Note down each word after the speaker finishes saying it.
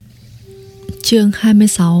Chương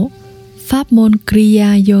 26. Pháp môn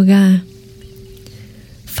Kriya Yoga.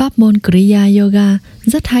 Pháp môn Kriya Yoga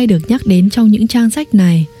rất hay được nhắc đến trong những trang sách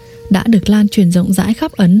này, đã được lan truyền rộng rãi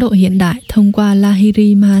khắp Ấn Độ hiện đại thông qua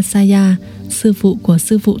Lahiri Mahasaya, sư phụ của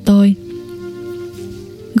sư phụ tôi.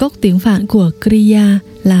 Gốc tiếng Phạn của Kriya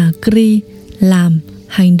là Kri, làm,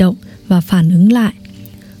 hành động và phản ứng lại.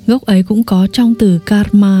 Gốc ấy cũng có trong từ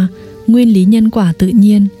Karma, nguyên lý nhân quả tự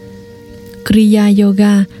nhiên. Kriya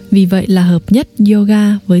Yoga vì vậy là hợp nhất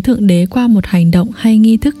yoga với Thượng Đế qua một hành động hay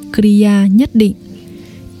nghi thức Kriya nhất định.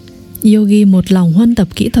 Yogi một lòng huân tập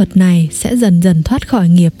kỹ thuật này sẽ dần dần thoát khỏi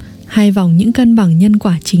nghiệp hay vòng những cân bằng nhân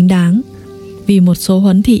quả chính đáng. Vì một số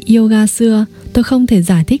huấn thị yoga xưa, tôi không thể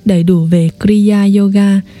giải thích đầy đủ về Kriya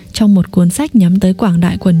Yoga trong một cuốn sách nhắm tới quảng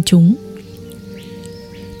đại quần chúng.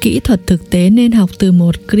 Kỹ thuật thực tế nên học từ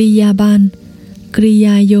một Kriya Ban,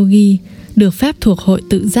 Kriya Yogi, được phép thuộc hội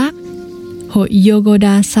tự giác, hội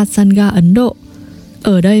Yogoda Satsanga Ấn Độ.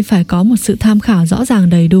 Ở đây phải có một sự tham khảo rõ ràng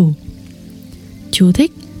đầy đủ. Chú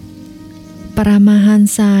thích: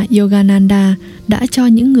 Paramahansa Yogananda đã cho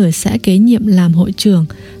những người sẽ kế nhiệm làm hội trưởng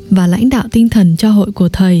và lãnh đạo tinh thần cho hội của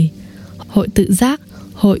thầy. Hội tự giác,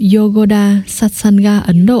 hội Yogoda Satsanga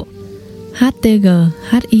Ấn Độ, HTG,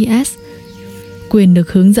 HIS, quyền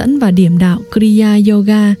được hướng dẫn và điểm đạo Kriya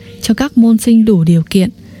Yoga cho các môn sinh đủ điều kiện,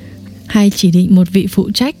 hay chỉ định một vị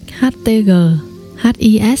phụ trách HTG,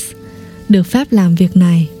 HIS được phép làm việc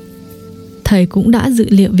này. Thầy cũng đã dự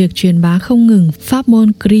liệu việc truyền bá không ngừng pháp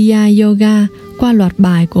môn Kriya Yoga qua loạt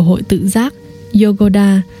bài của hội tự giác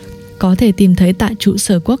Yogoda, có thể tìm thấy tại trụ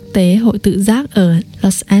sở quốc tế hội tự giác ở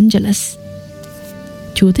Los Angeles.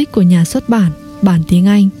 Chú thích của nhà xuất bản, bản tiếng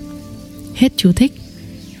Anh. Hết chú thích.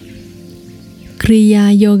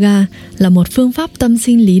 Kriya Yoga là một phương pháp tâm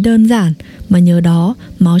sinh lý đơn giản mà nhờ đó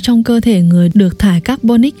máu trong cơ thể người được thải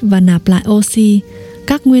carbonic và nạp lại oxy.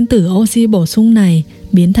 Các nguyên tử oxy bổ sung này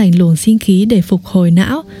biến thành luồng sinh khí để phục hồi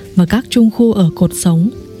não và các trung khu ở cột sống.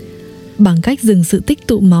 Bằng cách dừng sự tích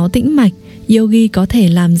tụ máu tĩnh mạch, yogi có thể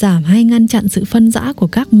làm giảm hay ngăn chặn sự phân rã của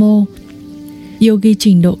các mô. Yogi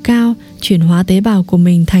trình độ cao chuyển hóa tế bào của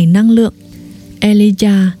mình thành năng lượng.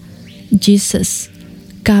 Elijah, Jesus,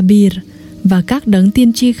 Kabir và các đấng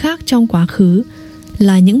tiên tri khác trong quá khứ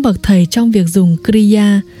là những bậc thầy trong việc dùng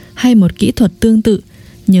Kriya hay một kỹ thuật tương tự.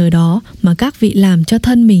 Nhờ đó mà các vị làm cho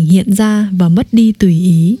thân mình hiện ra và mất đi tùy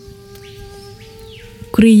ý.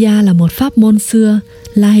 Kriya là một pháp môn xưa.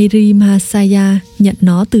 Lahiri Mahasaya nhận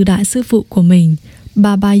nó từ đại sư phụ của mình,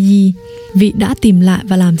 Babaji. Vị đã tìm lại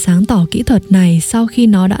và làm sáng tỏ kỹ thuật này sau khi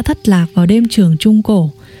nó đã thất lạc vào đêm trường Trung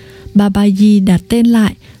Cổ. Babaji đặt tên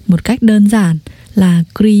lại một cách đơn giản là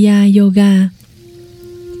Kriya Yoga.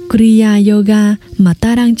 Kriya Yoga mà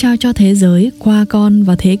ta đang trao cho thế giới qua con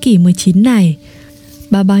vào thế kỷ 19 này,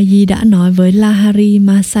 Babaji đã nói với Lahiri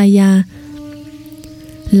Mahasaya,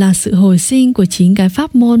 là sự hồi sinh của chính cái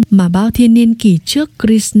pháp môn mà bao thiên niên kỷ trước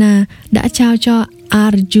Krishna đã trao cho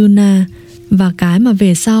Arjuna, và cái mà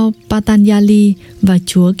về sau Patanjali và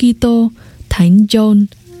Chúa Kitô, Thánh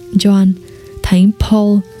John, Thánh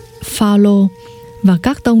Paul, Phaolô và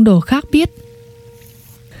các tông đồ khác biết.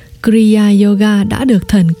 Kriya Yoga đã được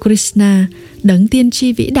thần Krishna, đấng tiên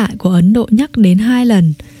tri vĩ đại của Ấn Độ nhắc đến 2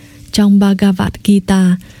 lần. Trong Bhagavad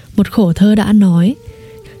Gita, một khổ thơ đã nói: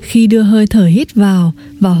 khi đưa hơi thở hít vào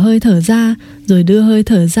hơi thở ra, rồi đưa hơi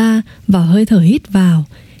thở ra vào hơi thở hít vào,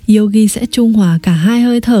 yogi sẽ trung hòa cả hai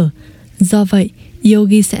hơi thở. Do vậy,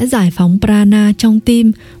 yogi sẽ giải phóng prana trong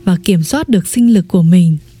tim và kiểm soát được sinh lực của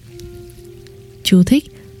mình. Chú thích: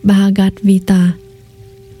 Bhagavad Gita.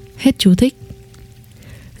 Hết chú thích.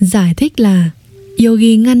 Giải thích là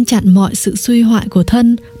yogi ngăn chặn mọi sự suy hoại của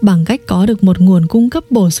thân bằng cách có được một nguồn cung cấp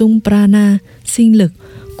bổ sung prana, sinh lực,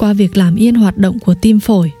 qua việc làm yên hoạt động của tim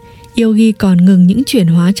phổi. Yogi còn ngừng những chuyển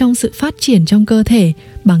hóa trong sự phát triển trong cơ thể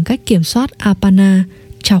bằng cách kiểm soát apana,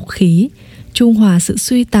 trọc khí, trung hòa sự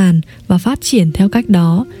suy tàn và phát triển theo cách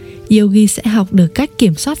đó. Yogi sẽ học được cách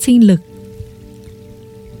kiểm soát sinh lực.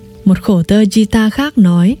 Một khổ tơ Gita khác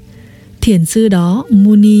nói: thiền sư đó,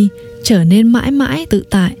 Muni, trở nên mãi mãi tự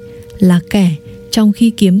tại, là kẻ trong khi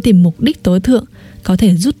kiếm tìm mục đích tối thượng có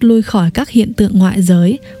thể rút lui khỏi các hiện tượng ngoại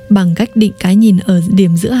giới bằng cách định cái nhìn ở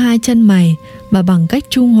điểm giữa hai chân mày và bằng cách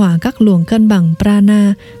trung hòa các luồng cân bằng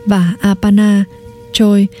prana và apana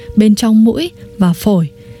trôi bên trong mũi và phổi,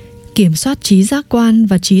 kiểm soát trí giác quan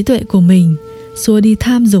và trí tuệ của mình, xua đi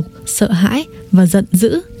tham dục, sợ hãi và giận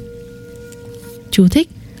dữ. Chú thích: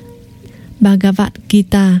 Bhagavad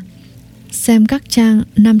Gita. Xem các trang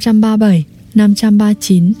 537,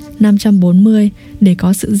 539, 540 để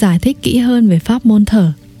có sự giải thích kỹ hơn về pháp môn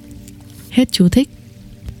thở. Hết chú thích.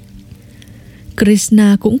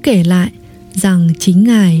 Krishna cũng kể lại rằng chính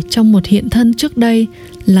Ngài trong một hiện thân trước đây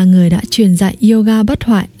là người đã truyền dạy yoga bất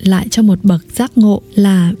hoại lại cho một bậc giác ngộ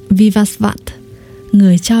là Vivasvat,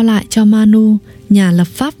 người trao lại cho Manu, nhà lập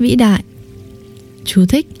pháp vĩ đại. Chú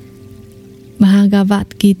thích: Bhagavad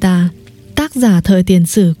Gita, tác giả thời tiền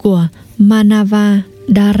sử của Manava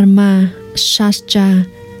Dharma Shastra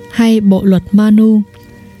hay Bộ luật Manu.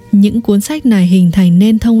 Những cuốn sách này hình thành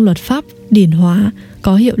nên thông luật pháp điển hóa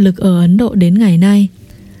có hiệu lực ở Ấn Độ đến ngày nay.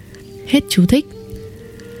 Hết chú thích.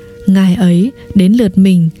 Ngài ấy đến lượt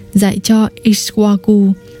mình dạy cho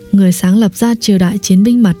Ikshwaku, người sáng lập ra triều đại chiến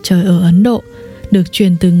binh mặt trời ở Ấn Độ, được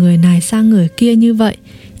truyền từ người này sang người kia như vậy.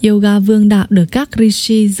 Yoga vương đạo được các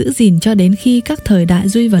rishi giữ gìn cho đến khi các thời đại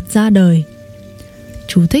duy vật ra đời.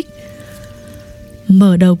 Chú thích: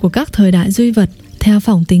 mở đầu của các thời đại duy vật theo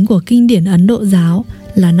phỏng tính của kinh điển Ấn Độ giáo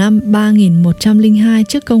là năm 3102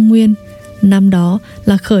 trước công nguyên. Năm đó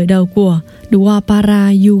là khởi đầu của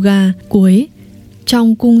Dwapara Yuga cuối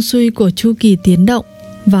trong cung suy của chu kỳ tiến động,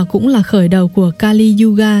 và cũng là khởi đầu của Kali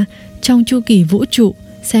Yuga trong chu kỳ vũ trụ,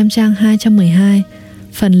 xem trang 212.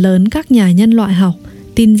 Phần lớn các nhà nhân loại học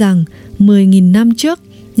tin rằng 10.000 năm trước,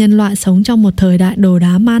 nhân loại sống trong một thời đại đồ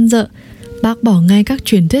đá man dợ, bác bỏ ngay các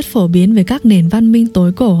truyền thuyết phổ biến về các nền văn minh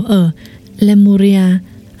tối cổ ở Lemuria,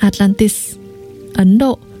 Atlantis, Ấn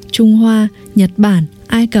Độ, Trung Hoa, Nhật Bản,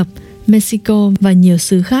 Ai Cập, Mexico và nhiều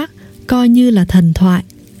xứ khác, coi như là thần thoại.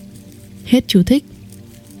 Hết chú thích.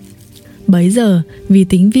 Bấy giờ, vì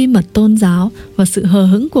tính vi mật tôn giáo và sự hờ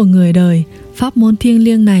hững của người đời, pháp môn thiêng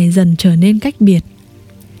liêng này dần trở nên cách biệt.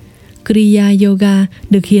 Kriya Yoga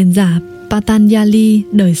được hiền giả Patanjali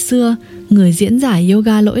đời xưa, người diễn giải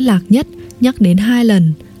yoga lỗi lạc nhất, nhắc đến 2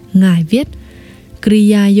 lần. Ngài viết: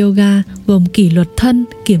 Kriya Yoga gồm kỷ luật thân,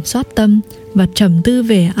 kiểm soát tâm và trầm tư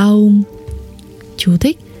về Aum. Chú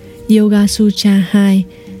thích: Yoga Sutra 2.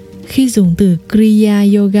 Khi dùng từ Kriya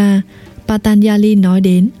Yoga, Patanjali nói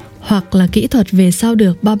đến hoặc là kỹ thuật về sau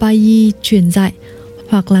được Babaji truyền dạy,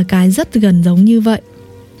 hoặc là cái rất gần giống như vậy.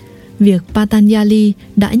 Việc Patanjali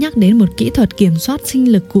đã nhắc đến một kỹ thuật kiểm soát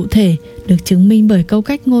sinh lực cụ thể được chứng minh bởi câu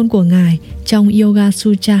cách ngôn của Ngài trong Yoga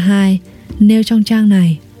Sutra 2 nêu trong trang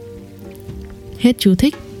này. Hết chú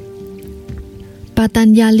thích.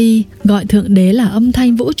 Patanjali gọi Thượng Đế là âm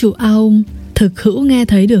thanh vũ trụ Aum, thực hữu nghe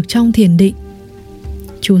thấy được trong thiền định.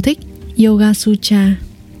 Chú thích: Yoga Sutra.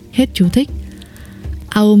 Hết chú thích.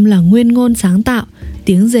 Aum là nguyên ngôn sáng tạo,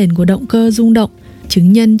 tiếng rền của động cơ rung động,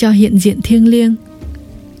 chứng nhân cho hiện diện thiêng liêng.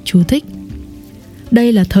 Chú thích: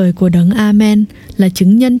 đây là thời của đấng Amen, là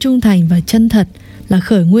chứng nhân trung thành và chân thật, là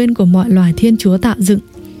khởi nguyên của mọi loài Thiên Chúa tạo dựng.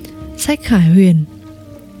 Sách Khải Huyền.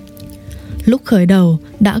 Lúc khởi đầu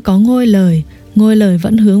đã có ngôi lời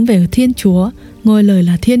vẫn hướng về Thiên Chúa, ngôi lời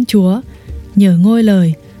là Thiên Chúa. Nhờ ngôi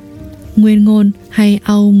lời, nguyên ngôn hay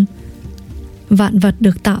Aum, vạn vật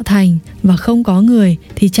được tạo thành, và không có người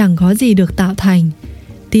thì chẳng có gì được tạo thành.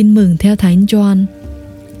 Tin mừng theo Thánh Gioan.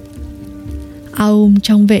 Aum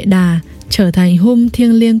trong Vệ Đà trở thành Hum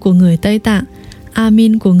thiêng liêng của người Tây Tạng,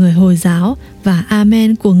 Amin của người Hồi giáo và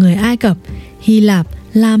Amen của người Ai Cập, Hy Lạp,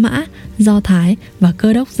 La Mã, Do Thái và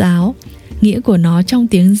Cơ đốc giáo. Nghĩa của nó trong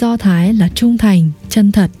tiếng Do Thái là trung thành,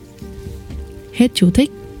 chân thật. Hết chú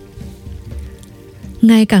thích.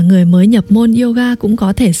 Ngay cả người mới nhập môn yoga cũng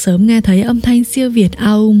có thể sớm nghe thấy âm thanh siêu việt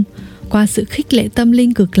Aum. Qua sự khích lệ tâm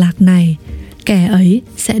linh cực lạc này, kẻ ấy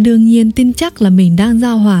sẽ đương nhiên tin chắc là mình đang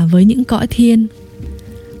giao hòa với những cõi thiên.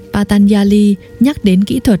 Patanjali nhắc đến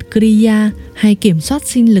kỹ thuật Kriya hay kiểm soát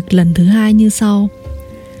sinh lực lần thứ 2 như sau: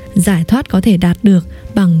 giải thoát có thể đạt được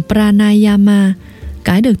bằng Pranayama,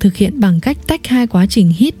 cái được thực hiện bằng cách tách 2 quá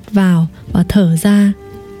trình hít vào và thở ra.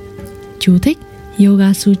 Chú thích: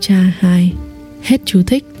 Yoga Sutra 2. Hết chú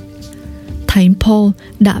thích. Thánh Paul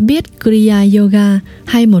đã biết Kriya Yoga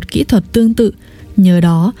hay một kỹ thuật tương tự. Nhờ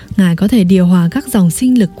đó, Ngài có thể điều hòa các dòng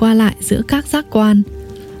sinh lực qua lại giữa các giác quan.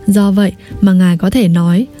 Do vậy mà Ngài có thể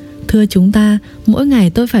nói: thưa chúng ta, mỗi ngày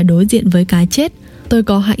tôi phải đối diện với cái chết. Tôi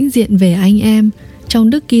có hãnh diện về anh em. Trong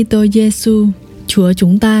Đức Kitô Giêsu, Chúa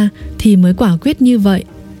chúng ta, thì mới quả quyết như vậy.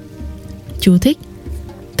 Chú thích: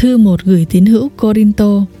 Thư 1 gửi tín hữu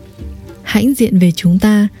Corinto. Hãnh diện về chúng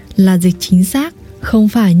ta là dịch chính xác, không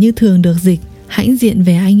phải như thường được dịch hãnh diện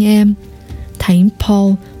về anh em. Thánh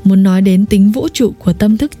Paul muốn nói đến tính vũ trụ của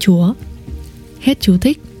tâm thức Chúa. Hết chú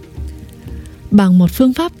thích. Bằng một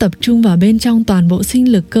phương pháp tập trung vào bên trong toàn bộ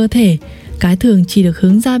sinh lực cơ thể, cái thường chỉ được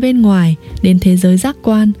hướng ra bên ngoài đến thế giới giác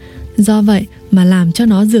quan. Do vậy mà làm cho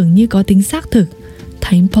nó dường như có tính xác thực.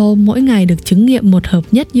 Thánh Paul mỗi ngày được chứng nghiệm một hợp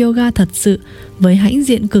nhất yoga thật sự với hãnh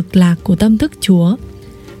diện cực lạc của tâm thức Chúa.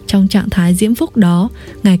 Trong trạng thái diễm phúc đó,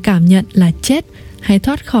 Ngài cảm nhận là chết hay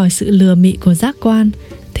thoát khỏi sự lừa mị của giác quan,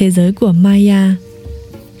 thế giới của Maya.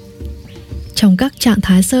 Trong các trạng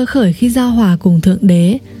thái sơ khởi khi giao hòa cùng Thượng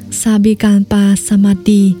Đế, Sabikampa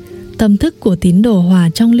Samadhi, tâm thức của tín đồ hòa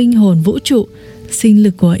trong linh hồn vũ trụ, sinh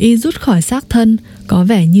lực của y rút khỏi xác thân, có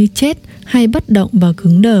vẻ như chết hay bất động và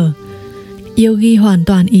cứng đờ. Yogi hoàn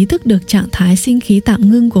toàn ý thức được trạng thái sinh khí tạm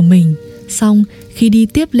ngưng của mình. Song khi đi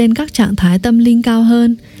tiếp lên các trạng thái tâm linh cao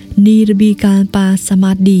hơn, Nirvikalpa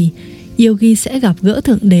Samadhi, Yogi sẽ gặp gỡ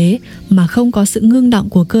Thượng Đế mà không có sự ngưng động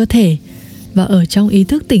của cơ thể, và ở trong ý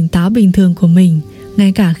thức tỉnh táo bình thường của mình,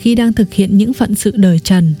 ngay cả khi đang thực hiện những phận sự đời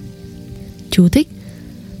trần. Chú thích: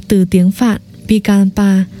 từ tiếng Phạn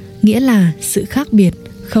Vikalpa nghĩa là sự khác biệt,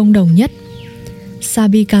 không đồng nhất.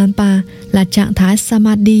 Sabikalpa là trạng thái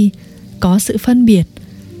Samadhi có sự phân biệt.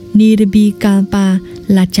 Nirvikalpa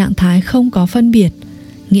là trạng thái không có phân biệt,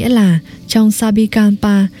 nghĩa là trong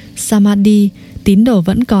Sabikalpa Samadhi, tín đồ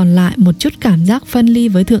vẫn còn lại một chút cảm giác phân ly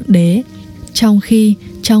với Thượng Đế, trong khi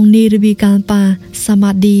trong Nirvikalpa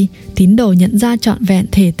Samadhi, tín đồ nhận ra trọn vẹn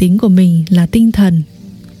thể tính của mình là tinh thần.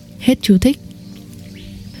 Hết chú thích.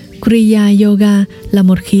 Kriya Yoga là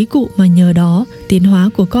một khí cụ mà nhờ đó tiến hóa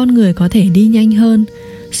của con người có thể đi nhanh hơn.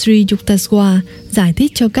 Sri Yukteswar giải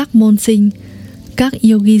thích cho các môn sinh, các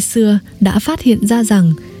yogi xưa đã phát hiện ra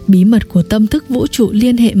rằng bí mật của tâm thức vũ trụ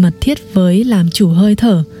liên hệ mật thiết với làm chủ hơi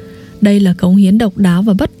thở. Đây là cống hiến độc đáo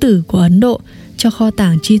và bất tử của Ấn Độ cho kho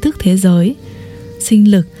tàng tri thức thế giới.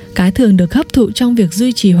 Sinh lực, cái thường được hấp thụ trong việc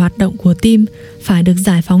duy trì hoạt động của tim, phải được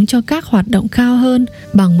giải phóng cho các hoạt động cao hơn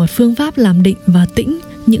bằng một phương pháp làm định và tĩnh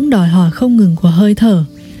những đòi hỏi không ngừng của hơi thở.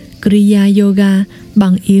 Kriya Yoga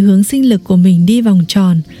bằng ý hướng sinh lực của mình đi vòng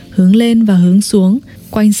tròn, hướng lên và hướng xuống,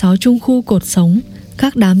 quanh 6 trung khu cột sống,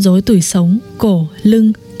 các đám rối tủy sống, cổ,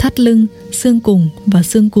 lưng, thắt lưng, xương cùng và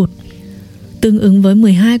xương cụt. Tương ứng với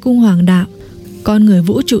 12 cung hoàng đạo, con người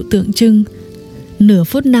vũ trụ tượng trưng. Nửa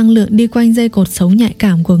phút năng lượng đi quanh dây cột sống nhạy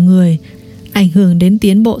cảm của người, ảnh hưởng đến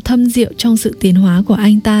tiến bộ thâm diệu trong sự tiến hóa của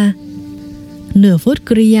anh ta. Nửa phút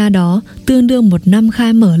Kriya đó tương đương 1 năm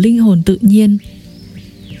khai mở linh hồn tự nhiên.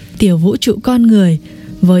 Tiểu vũ trụ con người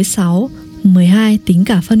với 6, 12 tính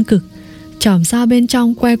cả phân cực, chòm sao bên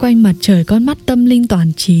trong quay quanh mặt trời con mắt tâm linh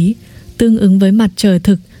toàn trí, tương ứng với mặt trời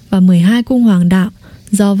thực và 12 cung hoàng đạo.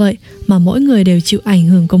 Do vậy mà mỗi người đều chịu ảnh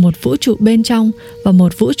hưởng của một vũ trụ bên trong và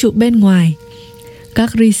một vũ trụ bên ngoài.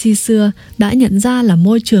 Các rishi xưa đã nhận ra là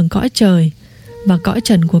môi trường cõi trời và cõi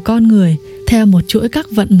trần của con người theo một chuỗi các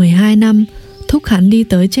vận 12 năm thúc hắn đi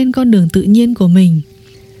tới trên con đường tự nhiên của mình.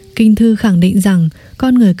 Kinh thư khẳng định rằng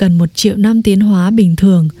con người cần 1 triệu năm tiến hóa bình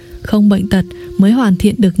thường, không bệnh tật mới hoàn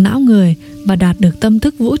thiện được não người và đạt được tâm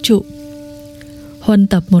thức vũ trụ. Huân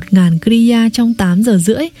tập 1000 Kriya trong 8 giờ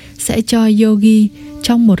rưỡi sẽ cho yogi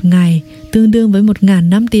trong 1 ngày, tương đương với 1000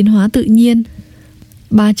 năm tiến hóa tự nhiên,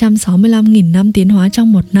 365.000 năm tiến hóa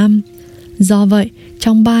trong 1 năm. Do vậy,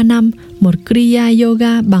 trong 3 năm, một Kriya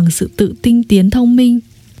Yoga bằng sự tự tinh tiến thông minh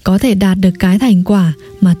có thể đạt được cái thành quả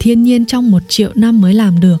mà thiên nhiên trong 1 triệu năm mới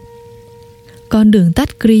làm được. Con đường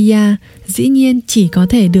tắt Kriya dĩ nhiên chỉ có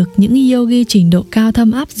thể được những yogi trình độ cao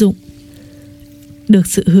thâm áp dụng. Được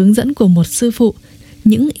sự hướng dẫn của một sư phụ,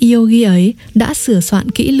 những yogi ấy đã sửa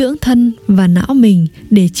soạn kỹ lưỡng thân và não mình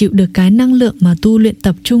để chịu được cái năng lượng mà tu luyện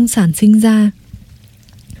tập trung sản sinh ra.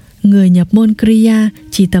 Người nhập môn Kriya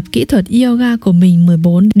chỉ tập kỹ thuật yoga của mình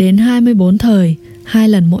 14 đến 24 thời, 2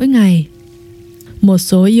 lần mỗi ngày. Một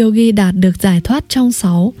số yogi đạt được giải thoát trong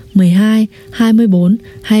 6, 12, 24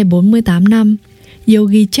 hay 48 năm.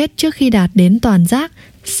 Yogi chết trước khi đạt đến toàn giác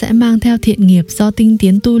sẽ mang theo thiện nghiệp do tinh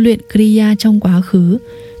tiến tu luyện Kriya trong quá khứ.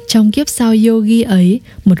 Trong kiếp sau yogi ấy,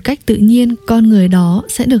 một cách tự nhiên con người đó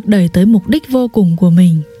sẽ được đẩy tới mục đích vô cùng của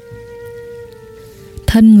mình.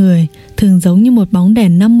 Thân người thường giống như một bóng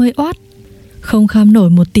đèn 50W, không kham nổi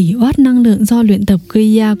 1 tỷ W năng lượng do luyện tập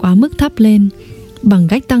Kriya quá mức thắp lên. Bằng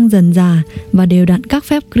cách tăng dần dà và đều đặn các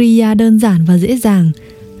phép Kriya đơn giản và dễ dàng,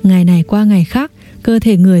 ngày này qua ngày khác, cơ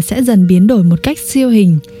thể người sẽ dần biến đổi một cách siêu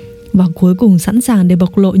hình và cuối cùng sẵn sàng để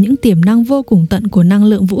bộc lộ những tiềm năng vô cùng tận của năng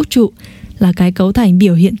lượng vũ trụ, là cái cấu thành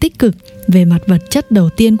biểu hiện tích cực về mặt vật chất đầu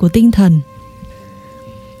tiên của tinh thần.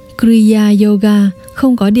 Kriya Yoga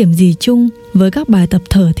không có điểm gì chung với các bài tập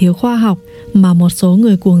thở thiếu khoa học mà một số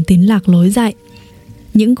người cuồng tín lạc lối dạy.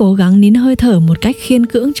 Những cố gắng nín hơi thở một cách khiên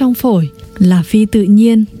cưỡng trong phổi là phi tự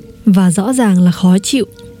nhiên và rõ ràng là khó chịu.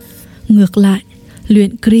 Ngược lại,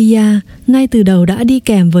 luyện Kriya ngay từ đầu đã đi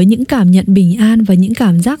kèm với những cảm nhận bình an và những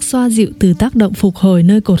cảm giác xoa dịu từ tác động phục hồi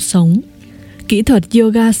nơi cột sống. Kỹ thuật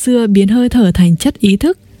yoga xưa biến hơi thở thành chất ý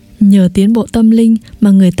thức. Nhờ tiến bộ tâm linh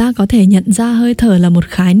mà người ta có thể nhận ra hơi thở là một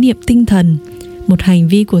khái niệm tinh thần, một hành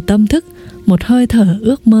vi của tâm thức, một hơi thở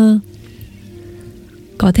ước mơ.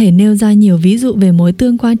 Có thể nêu ra nhiều ví dụ về mối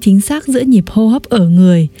tương quan chính xác giữa nhịp hô hấp ở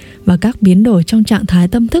người và các biến đổi trong trạng thái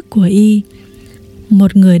tâm thức của y.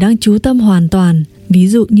 Một người đang chú tâm hoàn toàn, ví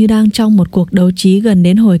dụ như đang trong một cuộc đấu trí gần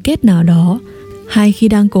đến hồi kết nào đó, hay khi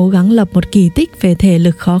đang cố gắng lập một kỳ tích về thể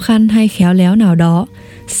lực khó khăn hay khéo léo nào đó,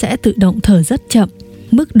 sẽ tự động thở rất chậm.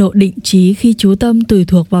 Mức độ định trí khi chú tâm tùy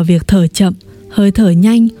thuộc vào việc thở chậm, hơi thở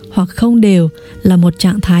nhanh hoặc không đều là một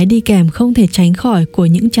trạng thái đi kèm không thể tránh khỏi của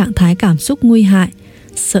những trạng thái cảm xúc nguy hại,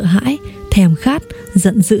 sợ hãi, thèm khát,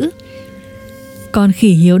 giận dữ. Con khỉ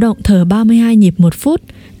hiếu động thở 32 nhịp một phút,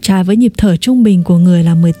 trái với nhịp thở trung bình của người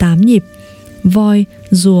là 18 nhịp. Voi,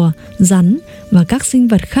 rùa, rắn và các sinh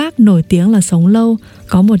vật khác nổi tiếng là sống lâu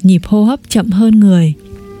có một nhịp hô hấp chậm hơn người.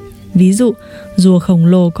 Ví dụ, rùa khổng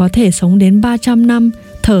lồ có thể sống đến 300 năm,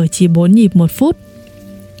 thở chỉ 4 nhịp một phút.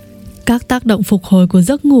 Các tác động phục hồi của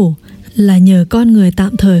giấc ngủ là nhờ con người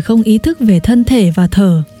tạm thời không ý thức về thân thể và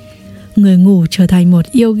thở. Người ngủ trở thành một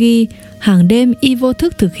yogi, hàng đêm y vô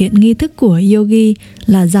thức thực hiện nghi thức của yogi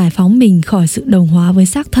là giải phóng mình khỏi sự đồng hóa với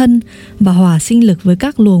xác thân và hòa sinh lực với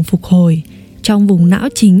các luồng phục hồi trong vùng não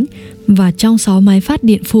chính và trong 6 máy phát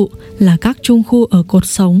điện phụ là các trung khu ở cột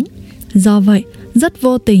sống. Do vậy, rất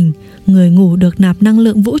vô tình, người ngủ được nạp năng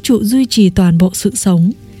lượng vũ trụ duy trì toàn bộ sự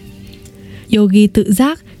sống. Yogi tự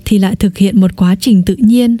giác thì lại thực hiện một quá trình tự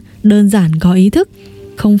nhiên, đơn giản có ý thức,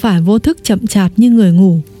 không phải vô thức chậm chạp như người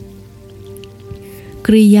ngủ.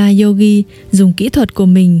 Kriya Yogi dùng kỹ thuật của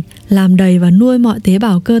mình làm đầy và nuôi mọi tế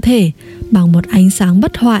bào cơ thể bằng một ánh sáng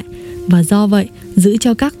bất hoại và do vậy giữ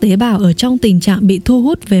cho các tế bào ở trong tình trạng bị thu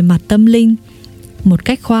hút về mặt tâm linh. Một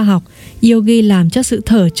cách khoa học, Yogi làm cho sự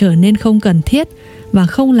thở trở nên không cần thiết và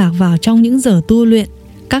không lạc vào trong những giờ tu luyện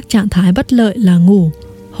các trạng thái bất lợi là ngủ,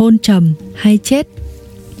 hôn trầm hay chết.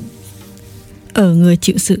 Ở người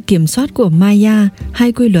chịu sự kiểm soát của Maya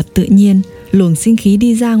hay quy luật tự nhiên, luồng sinh khí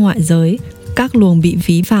đi ra ngoại giới, các luồng bị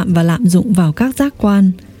vi phạm và lạm dụng vào các giác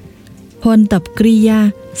quan. Huân tập Kriya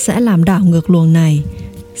sẽ làm đảo ngược luồng này.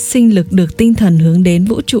 Sinh lực được tinh thần hướng đến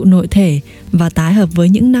vũ trụ nội thể và tái hợp với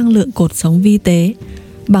những năng lượng cột sống vi tế.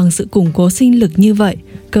 Bằng sự củng cố sinh lực như vậy,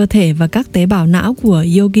 cơ thể và các tế bào não của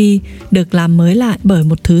yogi được làm mới lại bởi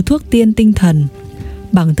một thứ thuốc tiên tinh thần.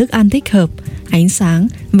 Bằng thức ăn thích hợp, ánh sáng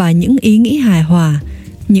và những ý nghĩ hài hòa,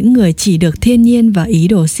 những người chỉ được thiên nhiên và ý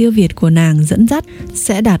đồ siêu việt của nàng dẫn dắt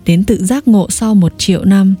sẽ đạt đến tự giác ngộ sau 1 triệu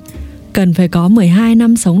năm. Cần phải có 12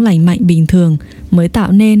 năm sống lành mạnh bình thường mới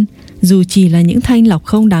tạo nên, dù chỉ là những thanh lọc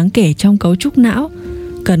không đáng kể trong cấu trúc não.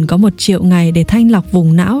 Cần có 1 triệu ngày để thanh lọc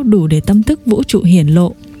vùng não đủ để tâm thức vũ trụ hiển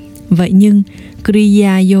lộ. Vậy nhưng,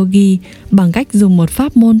 Kriya Yogi bằng cách dùng một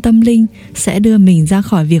pháp môn tâm linh sẽ đưa mình ra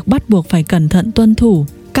khỏi việc bắt buộc phải cẩn thận tuân thủ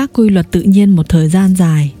các quy luật tự nhiên một thời gian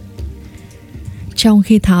dài. Trong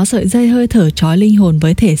khi tháo sợi dây hơi thở trói linh hồn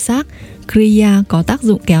với thể xác, Kriya có tác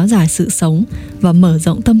dụng kéo dài sự sống và mở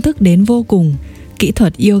rộng tâm thức đến vô cùng. Kỹ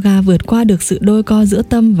thuật yoga vượt qua được sự đôi co giữa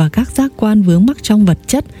tâm và các giác quan vướng mắc trong vật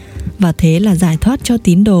chất, và thế là giải thoát cho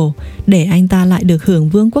tín đồ để anh ta lại được hưởng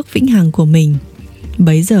vương quốc vĩnh hằng của mình.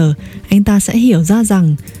 Bấy giờ, anh ta sẽ hiểu ra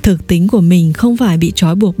rằng thực tính của mình không phải bị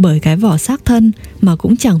trói buộc bởi cái vỏ xác thân, mà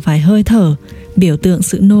cũng chẳng phải hơi thở, biểu tượng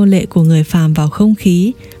sự nô lệ của người phàm vào không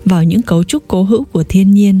khí, vào những cấu trúc cố hữu của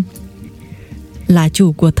thiên nhiên. Là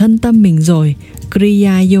chủ của thân tâm mình rồi,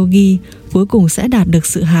 Kriya Yogi cuối cùng sẽ đạt được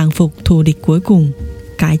sự hàng phục thù địch cuối cùng,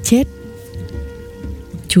 cái chết.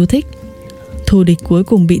 Chú thích: thù địch cuối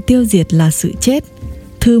cùng bị tiêu diệt là sự chết.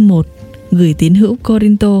 Thư 1, gửi tín hữu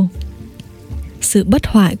Corinto. Sự bất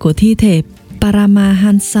hoại của thi thể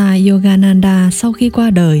Paramahansa Yogananda sau khi qua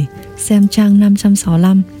đời, xem trang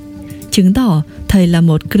 565, chứng tỏ thầy là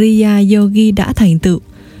một Kriya Yogi đã thành tựu.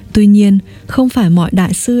 Tuy nhiên, không phải mọi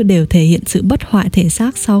đại sư đều thể hiện sự bất hoại thể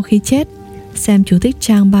xác sau khi chết, xem chú thích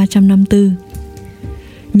trang 354.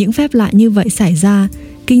 Những phép lạ như vậy xảy ra,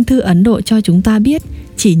 Kinh thư Ấn Độ cho chúng ta biết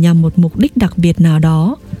chỉ nhằm một mục đích đặc biệt nào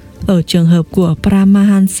đó. Ở trường hợp của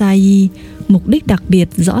Paramahansaji, mục đích đặc biệt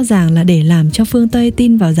rõ ràng là để làm cho phương Tây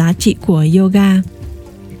tin vào giá trị của yoga.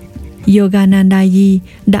 Yoganandaji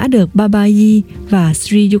đã được Babaji và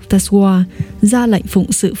Sri Yukteswar ra lệnh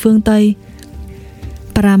phụng sự phương Tây.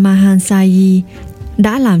 Paramahansaji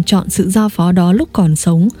đã làm trọn sự giao phó đó lúc còn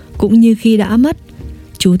sống cũng như khi đã mất.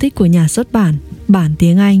 Chú thích của nhà xuất bản, bản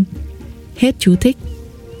tiếng Anh. Hết chú thích.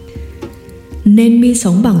 Nên mi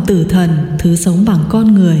sống bằng tử thần, thứ sống bằng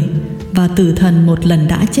con người, và tử thần một lần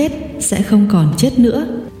đã chết sẽ không còn chết nữa.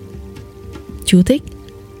 Chú thích: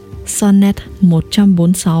 Sonnet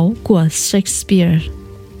 146 của Shakespeare.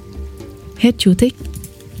 Hết chú thích.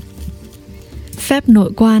 Phép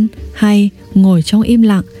nội quan hay ngồi trong im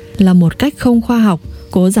lặng là một cách không khoa học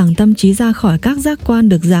cố giằng tâm trí ra khỏi các giác quan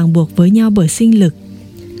được ràng buộc với nhau bởi sinh lực.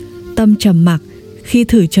 Tâm trầm mặc khi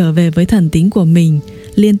thử trở về với thần tính của mình,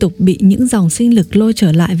 liên tục bị những dòng sinh lực lôi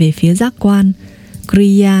trở lại về phía giác quan.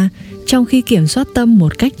 Kriya, trong khi kiểm soát tâm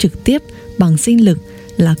một cách trực tiếp bằng sinh lực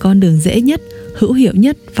là con đường dễ nhất, hữu hiệu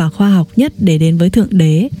nhất và khoa học nhất để đến với Thượng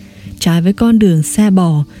Đế. Trái với con đường xe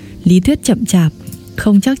bò, lý thuyết chậm chạp,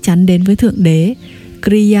 không chắc chắn đến với Thượng Đế,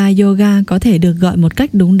 Kriya Yoga có thể được gọi một cách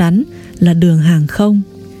đúng đắn là đường hàng không.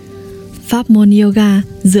 Pháp môn yoga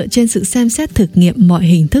dựa trên sự xem xét thực nghiệm mọi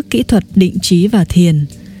hình thức kỹ thuật định trí và thiền.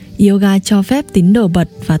 Yoga cho phép tín đồ bật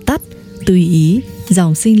và tắt tùy ý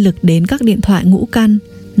dòng sinh lực đến các điện thoại ngũ căn,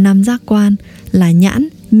 5 giác quan là nhãn,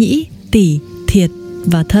 nhĩ, tỷ, thiệt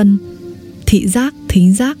và thân, thị giác,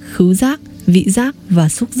 thính giác, khứu giác, vị giác và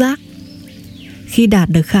xúc giác. Khi đạt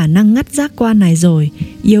được khả năng ngắt giác quan này rồi,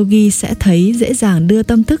 yogi sẽ thấy dễ dàng đưa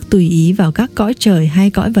tâm thức tùy ý vào các cõi trời hay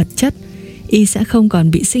cõi vật chất. Y sẽ không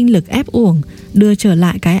còn bị sinh lực ép uổng, đưa trở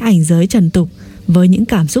lại cái ảnh giới trần tục với những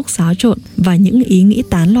cảm xúc xáo trộn và những ý nghĩ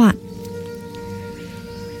tán loạn.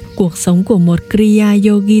 Cuộc sống của một Kriya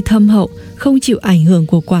Yogi thâm hậu không chịu ảnh hưởng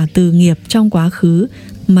của quả từ nghiệp trong quá khứ,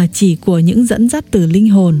 mà chỉ của những dẫn dắt từ linh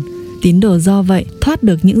hồn. Tín đồ do vậy thoát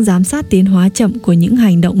được những giám sát tiến hóa chậm của những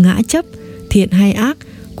hành động ngã chấp, thiện hay ác,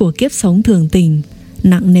 của kiếp sống thường tình,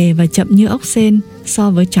 nặng nề và chậm như ốc sên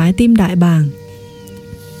so với trái tim đại bàng.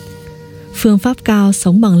 Phương pháp cao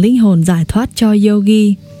sống bằng linh hồn giải thoát cho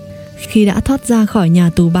yogi. Khi đã thoát ra khỏi nhà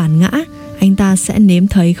tù bản ngã, anh ta sẽ nếm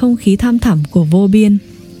thấy không khí thăm thẳm của vô biên.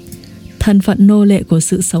 Thân phận nô lệ của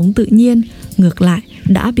sự sống tự nhiên, ngược lại,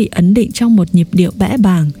 đã bị ấn định trong một nhịp điệu bẽ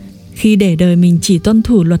bàng. Khi để đời mình chỉ tuân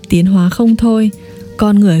thủ luật tiến hóa không thôi,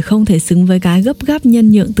 con người không thể xứng với cái gấp gáp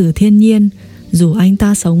nhân nhượng từ thiên nhiên. Dù anh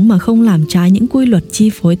ta sống mà không làm trái những quy luật chi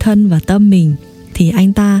phối thân và tâm mình, thì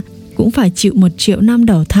anh ta cũng phải chịu 1 triệu năm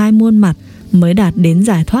đầu thai muôn mặt mới đạt đến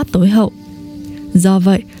giải thoát tối hậu. Do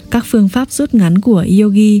vậy, các phương pháp rút ngắn của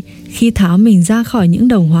yogi khi tháo mình ra khỏi những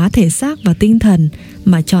đồng hóa thể xác và tinh thần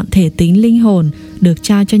mà chọn thể tính linh hồn được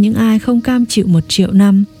trao cho những ai không cam chịu 1 triệu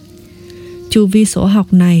năm. Chu vi số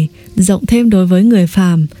học này rộng thêm đối với người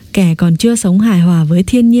phàm, kẻ còn chưa sống hài hòa với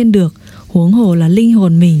thiên nhiên được, huống hồ là linh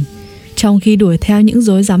hồn mình. Trong khi đuổi theo những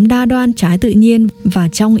rối rắm đa đoan trái tự nhiên và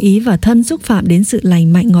trong ý và thân xúc phạm đến sự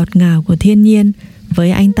lành mạnh ngọt ngào của thiên nhiên,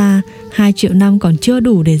 với anh ta 2 triệu năm còn chưa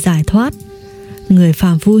đủ để giải thoát. Người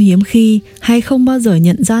phàm phu hiếm khi hay không bao giờ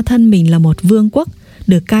nhận ra thân mình là một vương quốc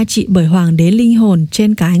được cai trị bởi hoàng đế linh hồn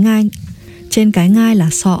trên cái ngai là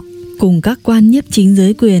sọ, cùng các quan nhiếp chính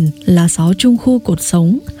giới quyền là 6 trung khu cột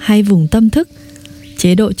sống hay vùng tâm thức.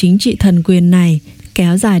 Chế độ chính trị thần quyền này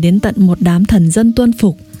kéo dài đến tận một đám thần dân tuân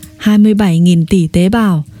phục, 27.000 tỷ tế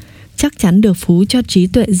bào, chắc chắn được phú cho trí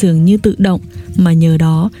tuệ dường như tự động, mà nhờ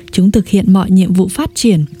đó chúng thực hiện mọi nhiệm vụ phát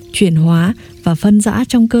triển, chuyển hóa và phân rã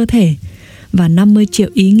trong cơ thể, và 50 triệu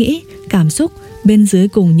ý nghĩ, cảm xúc bên dưới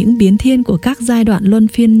cùng những biến thiên của các giai đoạn luân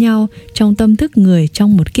phiên nhau trong tâm thức người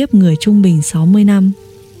trong một kiếp người trung bình 60 năm.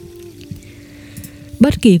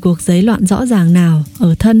 Bất kỳ cuộc giấy loạn rõ ràng nào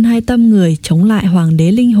ở thân hay tâm người chống lại hoàng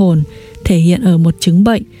đế linh hồn, thể hiện ở một chứng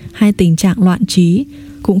bệnh hay tình trạng loạn trí,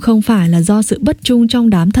 cũng không phải là do sự bất trung trong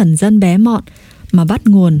đám thần dân bé mọn, mà bắt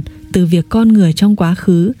nguồn từ việc con người trong quá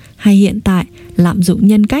khứ hay hiện tại lạm dụng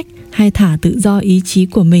nhân cách hay thả tự do ý chí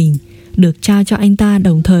của mình, được trao cho anh ta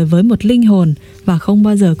đồng thời với một linh hồn và không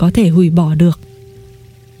bao giờ có thể hủy bỏ được.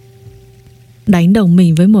 Đánh đồng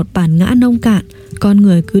mình với một bản ngã nông cạn, con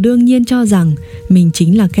người cứ đương nhiên cho rằng mình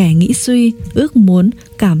chính là kẻ nghĩ suy, ước muốn,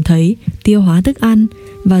 cảm thấy, tiêu hóa thức ăn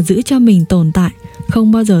và giữ cho mình tồn tại,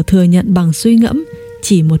 không bao giờ thừa nhận bằng suy ngẫm,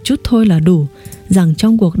 chỉ một chút thôi là đủ, rằng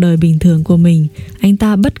trong cuộc đời bình thường của mình, anh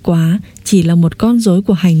ta bất quá chỉ là một con rối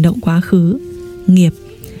của hành động quá khứ, nghiệp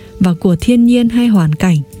và của thiên nhiên hay hoàn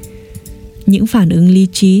cảnh. Những phản ứng lý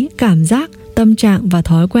trí, cảm giác, tâm trạng và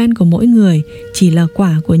thói quen của mỗi người chỉ là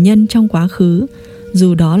quả của nhân trong quá khứ,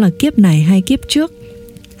 dù đó là kiếp này hay kiếp trước.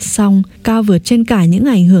 Song cao vượt trên cả những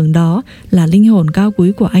ảnh hưởng đó là linh hồn cao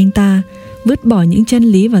quý của anh ta. Vứt bỏ những chân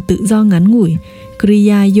lý và tự do ngắn ngủi,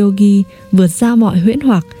 Kriya Yogi vượt ra mọi huyễn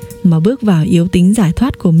hoặc mà bước vào yếu tính giải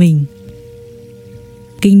thoát của mình.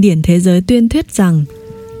 Kinh điển thế giới tuyên thuyết rằng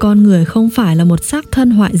con người không phải là một xác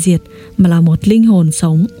thân hoại diệt mà là một linh hồn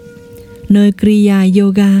sống. Nơi Kriya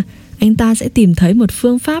Yoga, anh ta sẽ tìm thấy một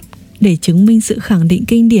phương pháp để chứng minh sự khẳng định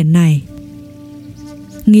kinh điển này.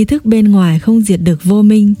 Nghi thức bên ngoài không diệt được vô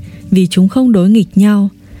minh vì chúng không đối nghịch nhau.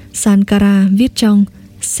 Sankara viết trong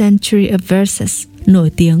Century of Verses nổi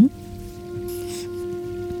tiếng: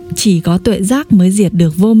 chỉ có tuệ giác mới diệt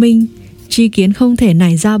được vô minh. Tri kiến không thể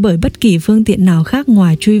nảy ra bởi bất kỳ phương tiện nào khác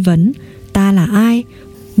ngoài truy vấn: ta là ai?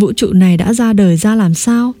 Vũ trụ này đã ra đời ra làm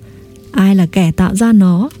sao? Ai là kẻ tạo ra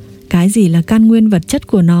nó? Cái gì là căn nguyên vật chất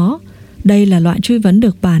của nó? Đây là loại truy vấn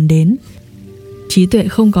được bàn đến. Trí tuệ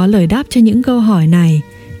không có lời đáp cho những câu hỏi này.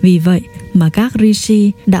 Vì vậy, mà các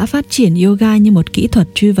rishi đã phát triển yoga như một kỹ thuật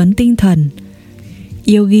truy vấn tinh thần.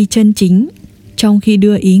 Yogi chân chính, trong khi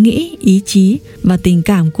đưa ý nghĩ, ý chí và tình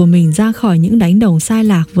cảm của mình ra khỏi những đánh đồng sai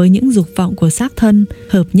lạc với những dục vọng của xác thân,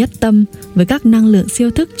 hợp nhất tâm với các năng lượng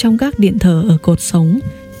siêu thức trong các điện thờ ở cột sống.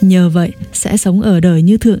 Nhờ vậy sẽ sống ở đời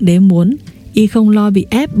như Thượng Đế muốn. Y không lo bị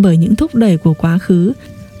ép bởi những thúc đẩy của quá khứ,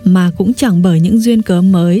 mà cũng chẳng bởi những duyên cớ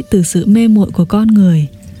mới từ sự mê muội của con người.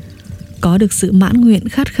 Có được sự mãn nguyện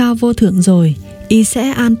khát khao vô thượng rồi, Y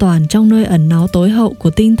sẽ an toàn trong nơi ẩn náu tối hậu của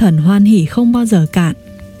tinh thần hoan hỷ không bao giờ cạn.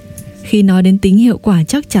 Khi nói đến tính hiệu quả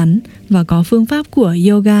chắc chắn và có phương pháp của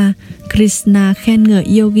yoga, Krishna khen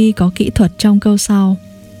ngợi yogi có kỹ thuật trong câu sau: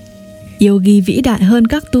 Yogi vĩ đại hơn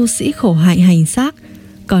các tu sĩ khổ hạnh hành xác,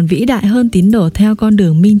 còn vĩ đại hơn tín đồ theo con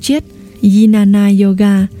đường minh triết Jnana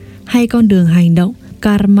Yoga hay con đường hành động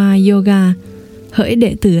Karma Yoga. Hỡi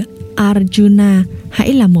đệ tử Arjuna,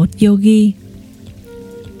 hãy là một yogi.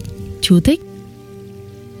 Chú thích: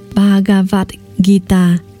 Bhagavad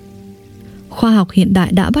Gita. Khoa học hiện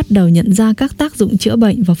đại đã bắt đầu nhận ra các tác dụng chữa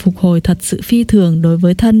bệnh và phục hồi thật sự phi thường đối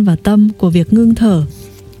với thân và tâm của việc ngưng thở.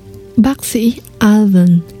 Bác sĩ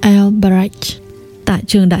Alvin L. Barrett tại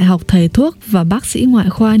trường đại học thầy thuốc và bác sĩ ngoại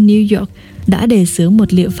khoa New York đã đề xướng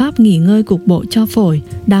một liệu pháp nghỉ ngơi cục bộ cho phổi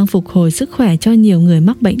đang phục hồi sức khỏe cho nhiều người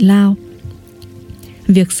mắc bệnh lao.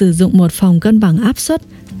 Việc sử dụng một phòng cân bằng áp suất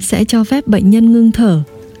sẽ cho phép bệnh nhân ngưng thở.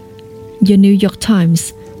 The New York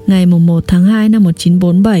Times ngày 1 tháng 2 năm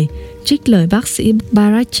 1947 trích lời bác sĩ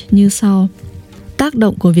Barrett như sau: Tác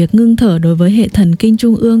động của việc ngưng thở đối với hệ thần kinh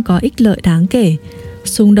trung ương có ích lợi đáng kể.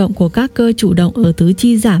 Xung động của các cơ chủ động ở tứ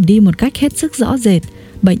chi giảm đi một cách hết sức rõ rệt.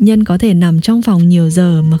 Bệnh nhân có thể nằm trong phòng nhiều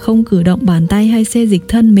giờ mà không cử động bàn tay hay xê dịch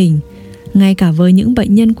thân mình. Ngay cả với những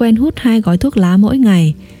bệnh nhân quen hút 2 gói thuốc lá mỗi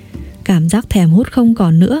ngày, cảm giác thèm hút không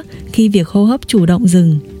còn nữa khi việc hô hấp chủ động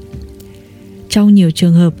dừng. Trong nhiều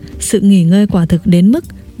trường hợp, sự nghỉ ngơi quả thực đến mức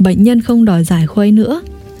bệnh nhân không đòi giải khuây nữa.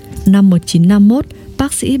 Năm 1951,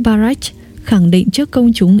 bác sĩ Barrett khẳng định trước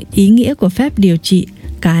công chúng ý nghĩa của phép điều trị,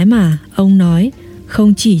 cái mà ông nói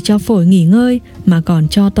không chỉ cho phổi nghỉ ngơi mà còn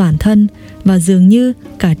cho toàn thân và dường như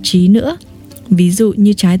cả trí nữa. Ví dụ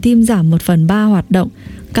như trái tim giảm 1/3 hoạt động,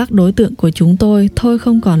 các đối tượng của chúng tôi thôi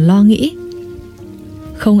không còn lo nghĩ.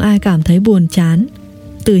 Không ai cảm thấy buồn chán.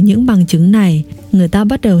 Từ những bằng chứng này, người ta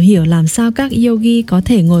bắt đầu hiểu làm sao các yogi có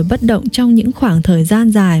thể ngồi bất động trong những khoảng thời gian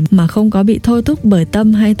dài mà không có bị thôi thúc bởi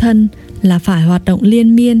tâm hay thân, là phải hoạt động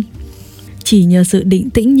liên miên. Chỉ nhờ sự định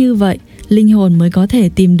tĩnh như vậy, linh hồn mới có thể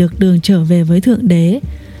tìm được đường trở về với Thượng Đế.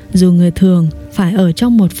 Dù người thường phải ở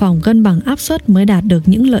trong một phòng cân bằng áp suất mới đạt được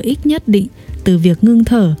những lợi ích nhất định từ việc ngưng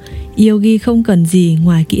thở, yogi không cần gì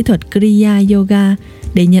ngoài kỹ thuật Kriya Yoga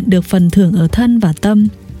để nhận được phần thưởng ở thân và tâm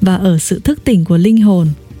và ở sự thức tỉnh của linh hồn.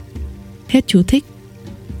 Hết chú thích.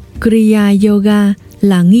 Kriya Yoga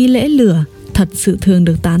là nghi lễ lửa thật sự thường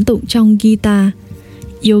được tán tụng trong Gita.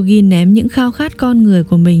 Yogi ném những khao khát con người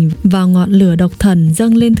của mình vào ngọn lửa độc thần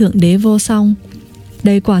dâng lên Thượng Đế vô song.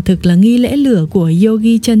 Đây quả thực là nghi lễ lửa của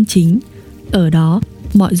yogi chân chính. Ở đó,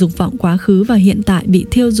 mọi dục vọng quá khứ và hiện tại bị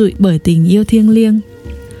thiêu rụi bởi tình yêu thiêng liêng.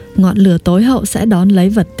 Ngọn lửa tối hậu sẽ đón lấy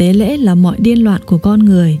vật tế lễ là mọi điên loạn của con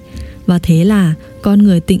người. Và thế là con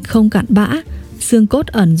người tịnh không cặn bã, xương cốt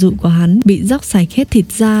ẩn dụ của hắn bị róc sạch hết thịt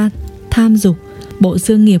da, tham dục. Bộ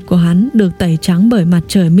xương nghiệp của hắn được tẩy trắng bởi mặt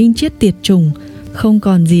trời minh triết tiệt trùng, không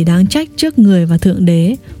còn gì đáng trách trước người và Thượng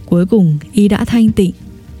Đế. Cuối cùng y đã thanh tịnh.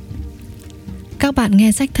 Các bạn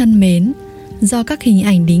nghe sách thân mến, do các hình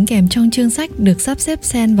ảnh đính kèm trong chương sách được sắp xếp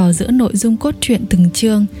xen vào giữa nội dung cốt truyện từng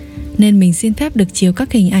chương, nên mình xin phép được chiếu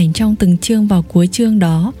các hình ảnh trong từng chương vào cuối chương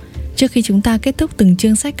đó, trước khi chúng ta kết thúc từng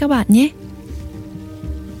chương sách các bạn nhé.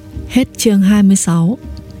 Hết chương 26.